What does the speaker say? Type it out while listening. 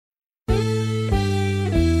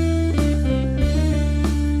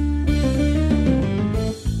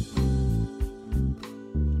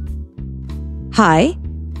Hi,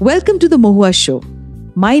 welcome to the Mohua Show.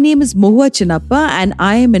 My name is Mohua Chinappa and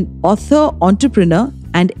I am an author, entrepreneur,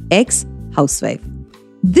 and ex-housewife.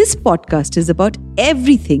 This podcast is about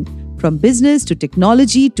everything from business to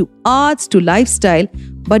technology to arts to lifestyle,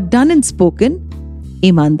 but done and spoken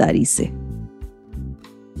ईमानदारी से.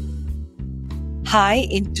 Hi,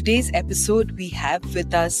 in today's episode, we have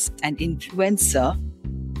with us an influencer.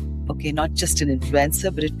 Okay, not just an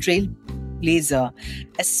influencer, but a trailblazer,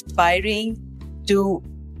 aspiring to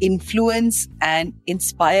influence and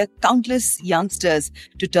inspire countless youngsters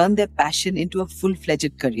to turn their passion into a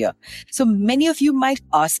full-fledged career. So many of you might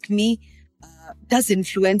ask me, does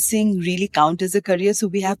influencing really count as a career? So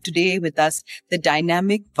we have today with us the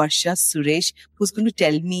dynamic Varsha Suresh, who's going to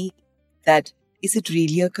tell me that, is it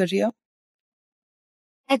really a career?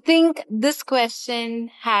 I think this question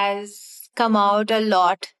has come out a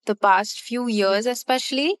lot the past few years,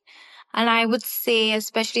 especially. And I would say,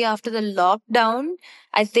 especially after the lockdown,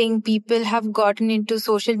 I think people have gotten into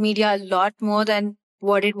social media a lot more than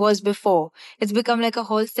what it was before. It's become like a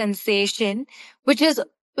whole sensation, which has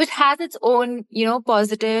its own,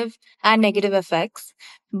 positive and negative effects.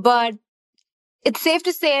 But it's safe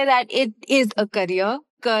to say that it is a career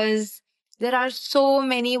because there are so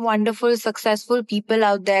many wonderful, successful people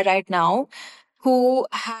out there right now who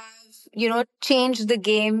have, changed the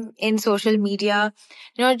game in social media,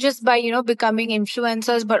 not just by, becoming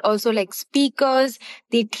influencers, but also like speakers.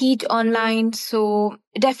 They teach online. So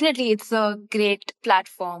definitely it's a great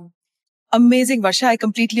platform. Amazing, Varsha. I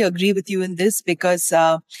completely agree with you in this because,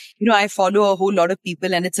 I follow a whole lot of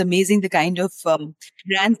people and it's amazing the kind of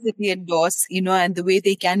brands that they endorse, and the way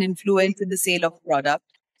they can influence in the sale of product.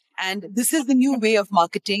 And this is the new way of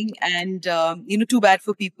marketing. And, too bad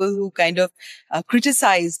for people who kind of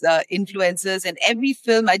criticize influencers. And every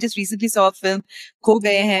film, I just recently saw a film, Kho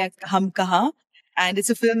Gaye Hain Hum Kahan. And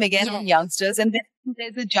it's a film again on youngsters. And then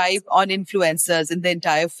there's a jibe on influencers in the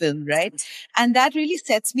entire film, right? And that really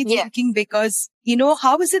sets me thinking because,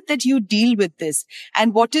 how is it that you deal with this?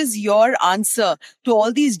 And what is your answer to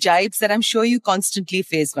all these jibes that I'm sure you constantly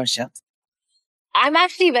face, Varsha? I'm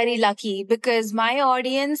actually very lucky because my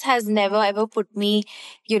audience has never ever put me,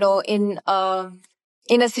 in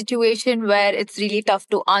a situation where it's really tough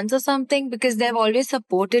to answer something because they've always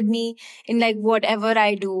supported me in like whatever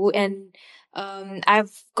I do. And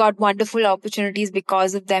I've got wonderful opportunities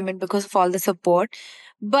because of them and because of all the support.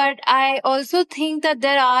 But I also think that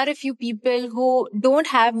there are a few people who don't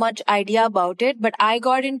have much idea about it. But I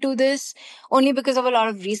got into this only because of a lot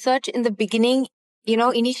of research in the beginning,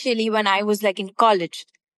 initially when I was like in college.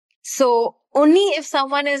 So only if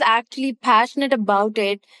someone is actually passionate about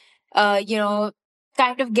it, uh, you know,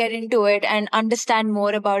 kind of get into it and understand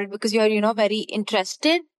more about it because you're, very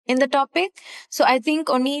interested in the topic. So I think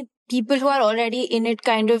only people who are already in it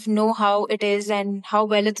kind of know how it is and how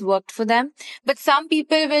well it's worked for them. But some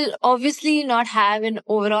people will obviously not have an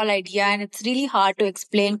overall idea and it's really hard to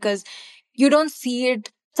explain because you don't see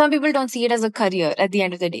it. Some people don't see it as a career at the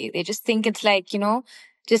end of the day. They just think it's like,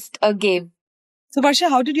 just a game. So, Varsha,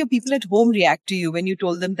 how did your people at home react to you when you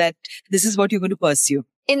told them that this is what you're going to pursue?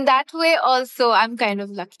 In that way, also, I'm kind of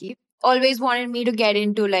lucky. Always wanted me to get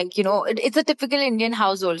into like, it's a typical Indian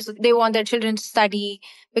household. So they want their children to study,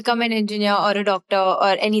 become an engineer or a doctor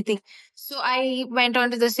or anything. So I went on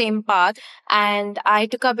to the same path and I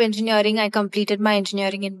took up engineering. I completed my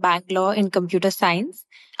engineering in Bangalore in computer science.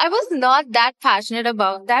 I was not that passionate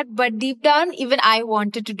about that, but deep down, even I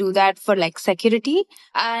wanted to do that for like security.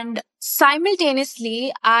 And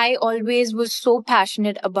simultaneously, I always was so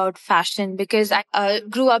passionate about fashion because I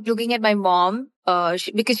grew up looking at my mom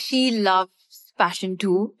because she loves fashion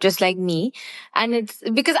too, just like me. And it's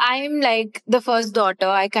because I'm like the first daughter,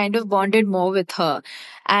 I kind of bonded more with her.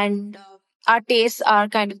 And our tastes are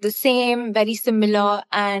kind of the same, very similar.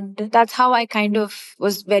 And that's how I kind of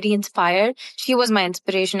was very inspired. She was my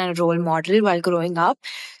inspiration and role model while growing up.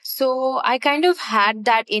 So I kind of had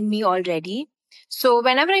that in me already. So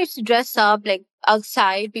whenever I used to dress up, like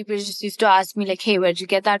outside, people just used to ask me like, hey, where'd you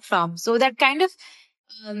get that from? So that kind of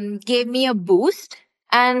gave me a boost.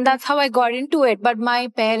 And that's how I got into it. But my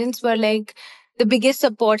parents were like the biggest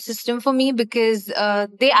support system for me because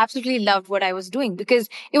they absolutely loved what I was doing because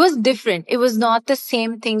it was different. It was not the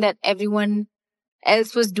same thing that everyone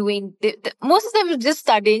else was doing. Most of them were just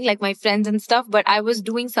studying, like my friends and stuff, but I was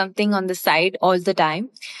doing something on the side all the time.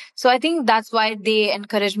 So I think that's why they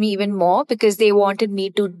encouraged me even more because they wanted me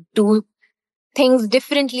to do things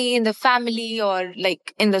differently in the family or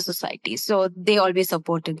like in the society. So they always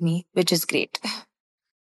supported me, which is great.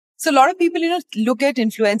 So a lot of people, look at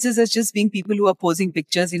influencers as just being people who are posing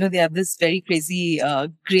pictures. They have this very crazy,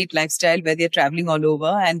 great lifestyle where they're traveling all over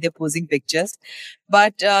and they're posing pictures.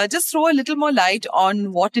 But just throw a little more light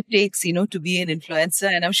on what it takes, to be an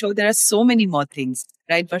influencer. And I'm sure there are so many more things,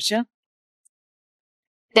 right, Varsha?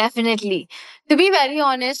 Definitely. To be very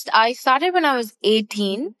honest, I started when I was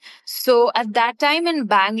 18. So at that time in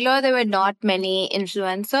Bangalore, there were not many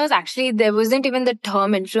influencers. Actually, there wasn't even the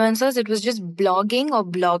term influencers. It was just blogging or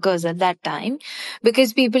bloggers at that time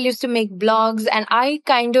because people used to make blogs, and I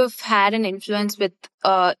kind of had an influence with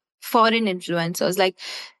foreign influencers, like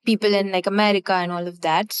people in like America and all of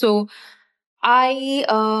that. So I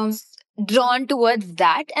drawn towards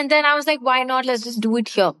that, and then I was like, why not? Let's just do it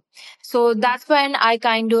here. So that's when I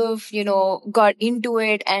kind of got into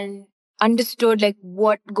it and understood like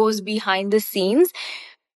what goes behind the scenes.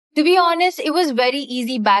 To be honest, it was very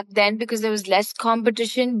easy back then because there was less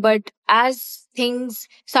competition. But as things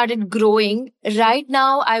started growing, right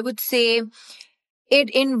now I would say it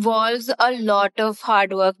involves a lot of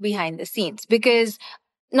hard work behind the scenes because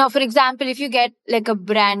now, for example, if you get like a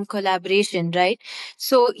brand collaboration, right?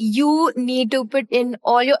 So you need to put in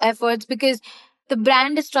all your efforts because the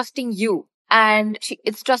brand is trusting you, and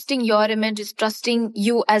it's trusting your image, it's trusting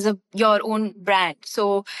you as your own brand.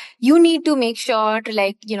 So you need to make sure to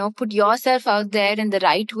like, put yourself out there in the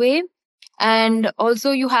right way. And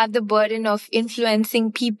also you have the burden of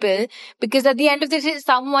influencing people because at the end of the day,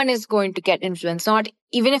 someone is going to get influenced. Not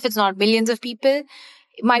even if it's not millions of people,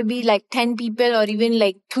 it might be like 10 people or even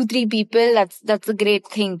like 2 3 people. That's a great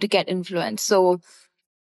thing to get influenced. So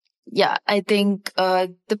yeah, I think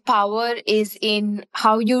the power is in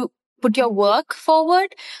how you put your work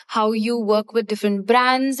forward, how you work with different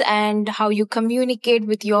brands, and how you communicate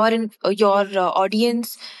with your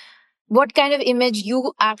audience, what kind of image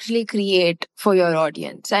you actually create for your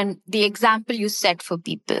audience, and the example you set for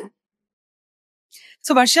people.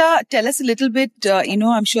 So, Varsha, tell us a little bit.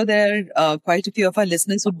 I'm sure there are quite a few of our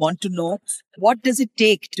listeners would want to know what does it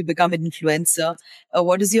take to become an influencer?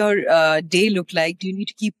 What does your day look like? Do you need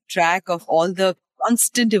to keep track of all the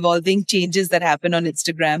constant evolving changes that happen on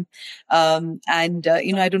Instagram? I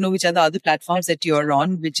don't know which are the other platforms that you're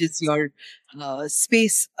on, which is your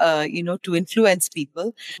space, to influence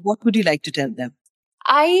people. What would you like to tell them?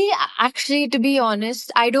 I actually, to be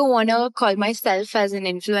honest, I don't want to call myself as an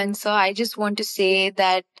influencer. I just want to say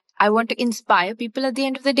that I want to inspire people at the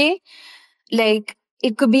end of the day. Like,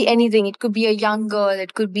 it could be anything. It could be a young girl.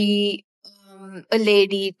 It could be a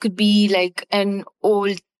lady. It could be like an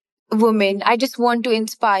old woman. I just want to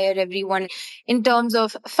inspire everyone in terms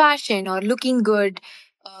of fashion or looking good,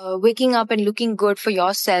 waking up and looking good for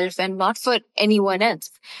yourself and not for anyone else.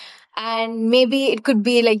 And maybe it could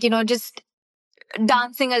be like, just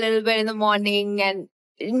dancing a little bit in the morning and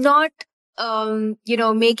not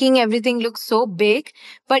making everything look so big,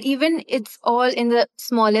 but even it's all in the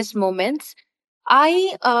smallest moments.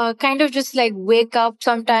 I kind of just like wake up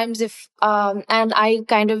sometimes if and I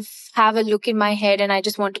kind of have a look in my head and I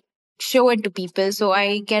just want to show it to people. So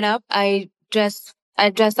I get up, I dress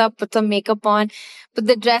up, put some makeup on, put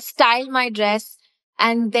the dress, style my dress,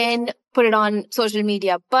 and then put it on social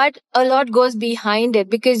media. But a lot goes behind it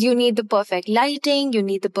because you need the perfect lighting, you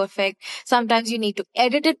need the perfect, sometimes you need to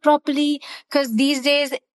edit it properly because these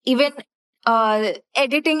days even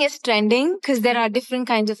editing is trending because there are different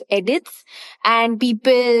kinds of edits and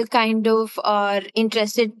people kind of are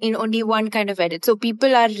interested in only one kind of edit. So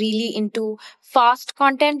people are really into fast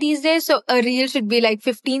content these days. So a reel should be like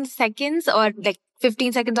 15 seconds or like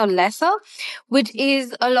 15 seconds or lesser, which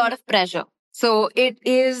is a lot of pressure. So it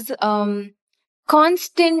is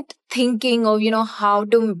constant thinking of, how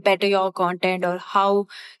to better your content or how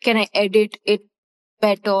can I edit it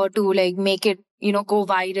better to like make it, go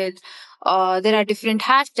viral. There are different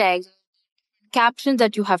hashtags, captions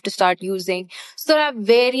that you have to start using. So there are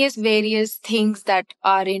various things that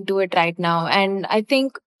are into it right now. And I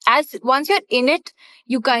think as once you're in it,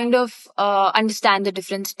 you kind of understand the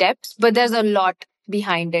different steps, but there's a lot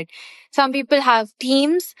behind it. Some people have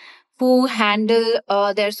teams who handle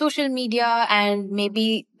their social media, and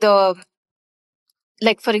maybe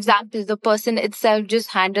like for example, the person itself just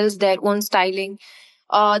handles their own styling.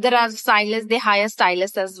 There are stylists, they hire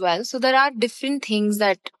stylists as well. So there are different things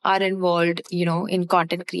that are involved, in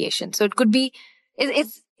content creation. So it could be,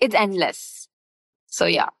 it's endless. So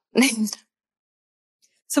yeah.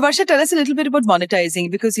 So, Varsha, tell us a little bit about monetizing,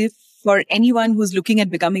 because if for anyone who's looking at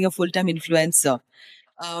becoming a full-time influencer,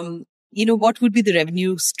 what would be the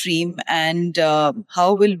revenue stream, and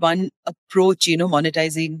how will one approach,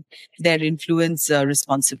 monetizing their influence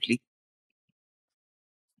responsibly?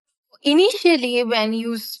 Initially, when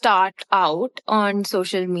you start out on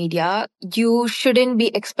social media, you shouldn't be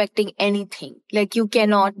expecting anything. Like, you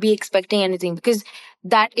cannot be expecting anything because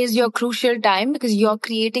that is your crucial time, because you're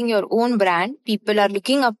creating your own brand. People are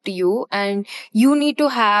looking up to you, and you need to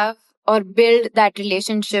have or build that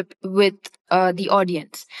relationship with the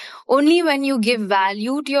audience. Only when you give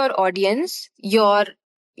value to your audience,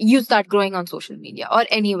 you start growing on social media or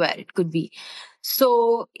anywhere it could be.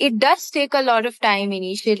 So it does take a lot of time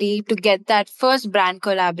initially to get that first brand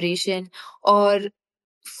collaboration, or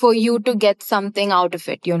for you to get something out of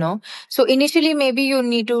it. So initially, maybe you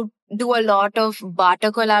need to do a lot of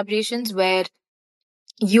barter collaborations where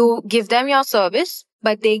you give them your service,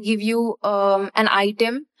 but they give you an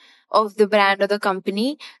item of the brand or the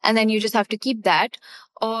company, and then you just have to keep that.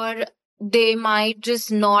 Or they might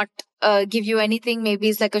just not give you anything. Maybe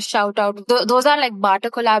it's like a shout out. Those are like barter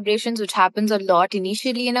collaborations, which happens a lot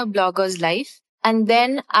initially in a blogger's life. And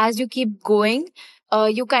then as you keep going,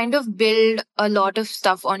 you kind of build a lot of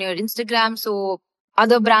stuff on your Instagram. So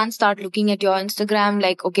other brands start looking at your Instagram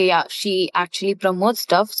like, okay, yeah, she actually promotes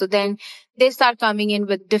stuff. So then they start coming in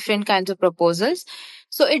with different kinds of proposals.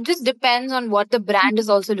 So it just depends on what the brand is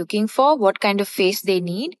also looking for, what kind of face they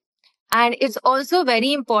need. And it's also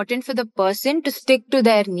very important for the person to stick to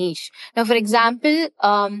their niche. Now, for example,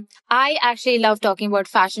 I actually love talking about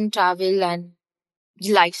fashion, travel, and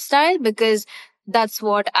lifestyle because that's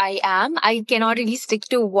what I am. I cannot really stick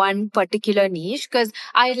to one particular niche because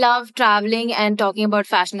I love traveling and talking about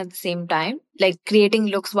fashion at the same time, like creating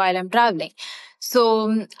looks while I'm traveling.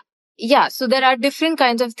 So yeah, so there are different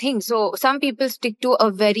kinds of things. So some people stick to a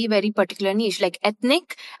very, very particular niche, like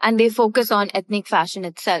ethnic, and they focus on ethnic fashion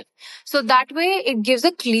itself. So that way it gives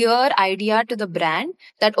a clear idea to the brand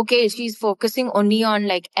that, okay, she's focusing only on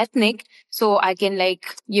like ethnic. So I can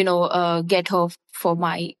get her for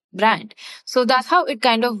my brand. So that's how it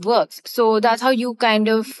kind of works. So that's how you kind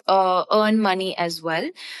of earn money as well.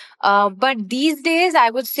 But these days, I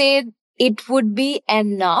would say it would be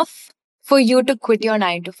enough for you to quit your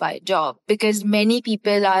 9 to 5 job, because many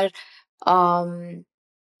people are um,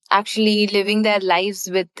 actually living their lives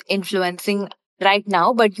with influencing right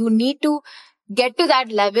now. But you need to get to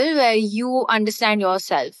that level where you understand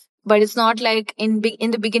yourself. But it's not like in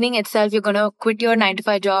the beginning itself, you're going to quit your 9 to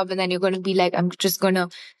 5 job and then you're going to be like, I'm just going to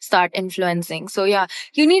start influencing. So yeah,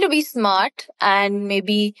 you need to be smart, and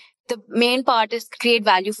maybe the main part is create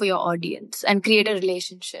value for your audience and create a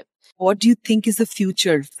relationship. What do you think is the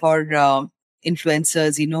future for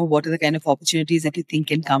influencers? What are the kind of opportunities that you think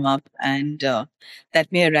can come up and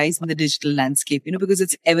that may arise in the digital landscape? Because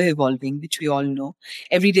it's ever evolving, which we all know.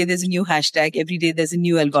 Every day there's a new hashtag, every day there's a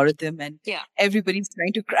new algorithm, and Yeah. everybody's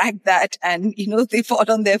trying to crack that. And, they fall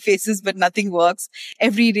on their faces, but nothing works.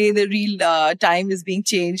 Every day the real time is being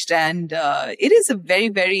changed. And it is a very,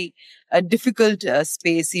 very difficult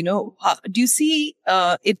space. Do you see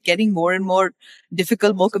it getting more and more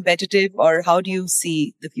difficult, more competitive, or how do you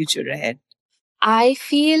see the future ahead? I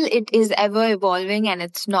feel it is ever evolving and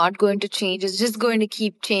it's not going to change. It's just going to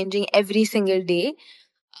keep changing every single day.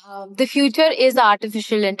 The future is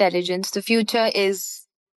artificial intelligence. The future is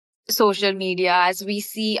social media, as we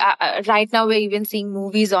see right now. We're even seeing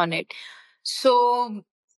movies on it. So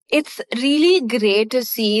it's really great to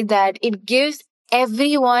see that it gives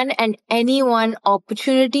everyone and anyone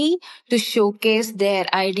opportunity to showcase their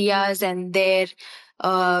ideas and their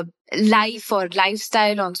uh, life or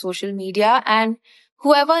lifestyle on social media. And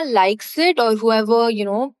whoever likes it, or whoever,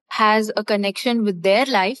 has a connection with their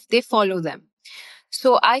life, they follow them.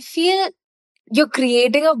 So I feel you're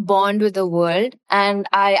creating a bond with the world, and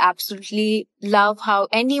I absolutely love how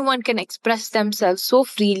anyone can express themselves so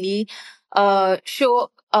freely, show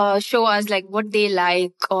us like what they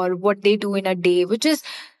like or what they do in a day, which is,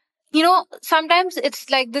 sometimes it's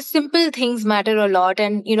like the simple things matter a lot.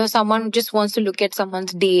 And someone just wants to look at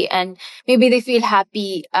someone's day and maybe they feel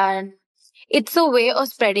happy, and it's a way of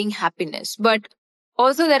spreading happiness. But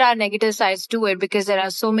also there are negative sides to it, because there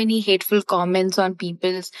are so many hateful comments on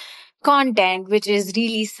people's content, which is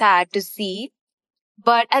really sad to see.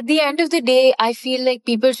 But at the end of the day, I feel like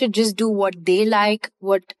people should just do what they like.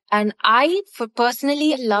 And I, for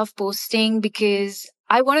personally, love posting because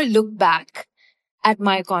I want to look back at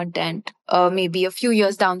my content, maybe a few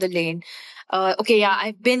years down the lane. Okay, yeah,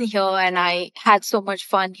 I've been here and I had so much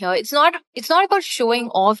fun here. It's not about showing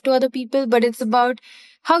off to other people, but it's about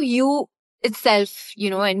how you itself,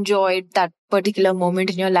 enjoyed that particular moment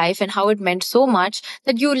in your life and how it meant so much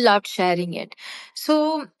that you loved sharing it.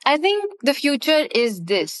 So I think the future is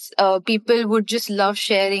this. People would just love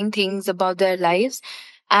sharing things about their lives.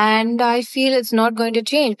 And I feel it's not going to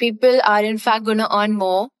change. People are in fact going to earn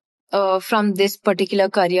more from this particular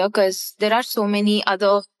career, because there are so many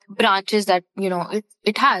other branches that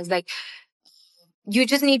it has. Like, you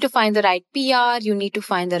just need to find the right PR, you need to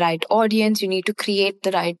find the right audience, you need to create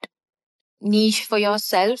the right niche for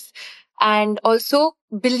yourself, and also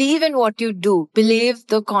believe in what you do, believe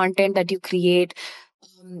the content that you create.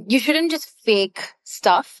 You shouldn't just fake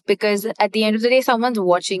stuff, because at the end of the day, someone's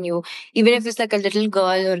watching you. Even if it's like a little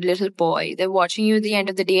girl or a little boy, they're watching you at the end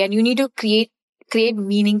of the day, and you need to create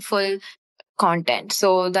meaningful content.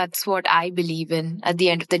 So that's what I believe in at the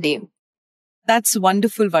end of the day. That's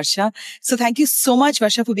wonderful, Varsha. So thank you so much,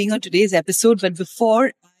 Varsha, for being on today's episode. But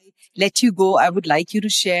before I let you go, I would like you to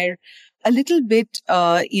share a little bit,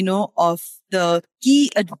 of the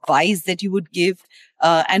key advice that you would give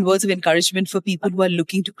and words of encouragement for people who are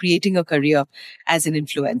looking to creating a career as an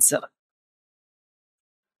influencer.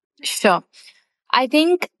 Sure. I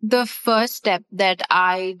think the first step that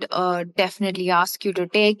I'd definitely ask you to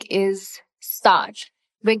take is start,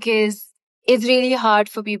 because it's really hard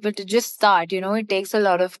for people to just start. It takes a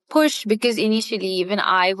lot of push, because initially, even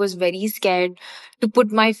I was very scared to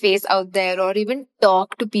put my face out there or even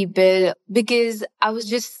talk to people, because I was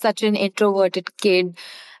just such an introverted kid,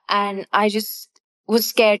 and I just was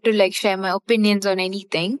scared to like share my opinions on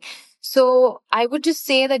anything. So I would just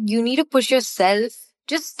say that you need to push yourself.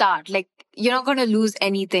 Just start. Like, you're not going to lose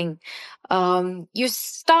anything. You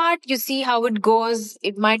start, you see how it goes.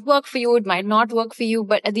 It might work for you, it might not work for you,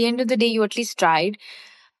 but at the end of the day, you at least tried.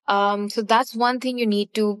 So that's one thing you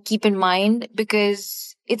need to keep in mind,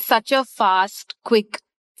 because it's such a fast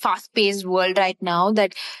paced world right now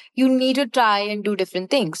that you need to try and do different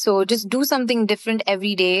things. So just do something different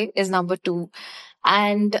every day is number 2.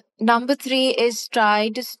 And number 3 is try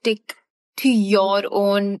to stick to your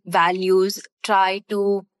own values. Try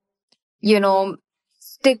to,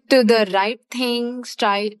 stick to the right things.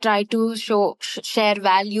 Try to share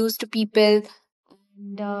values to people,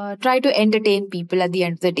 and try to entertain people at the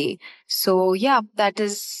end of the day. So yeah, that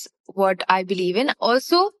is what I believe in.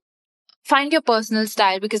 Also, find your personal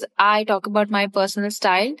style, because I talk about my personal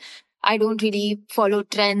style. I don't really follow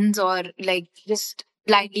trends or like just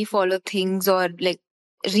blindly follow things or like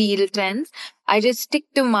real trends. I just stick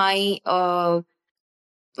to my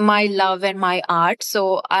love and my art.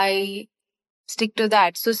 So I stick to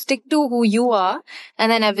that. So stick to who you are,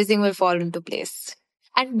 and then everything will fall into place.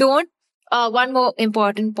 And don't, one more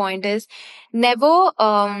important point is never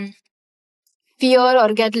fear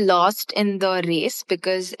or get lost in the race,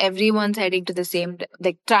 because everyone's heading to the same,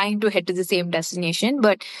 like trying to head to the same destination,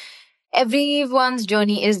 but everyone's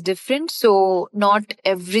journey is different. So not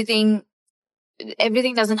everything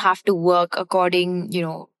doesn't have to work according,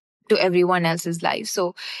 to everyone else's life.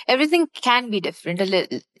 So everything can be different a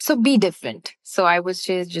little. So be different. So I would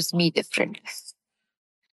say just be different.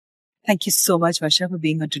 Thank you so much, Varsha, for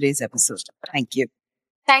being on today's episode. Thank you.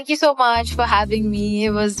 Thank you so much for having me.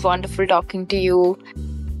 It was wonderful talking to you.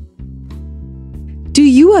 To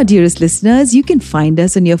you, our dearest listeners, you can find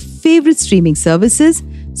us on your favorite streaming services,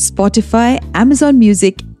 Spotify, Amazon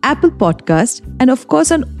Music, Apple Podcast, and of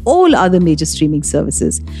course on all other major streaming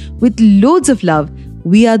services. With loads of love,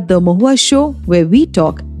 we are The Mahua Show, where we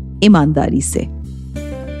talk ईमानदारी से.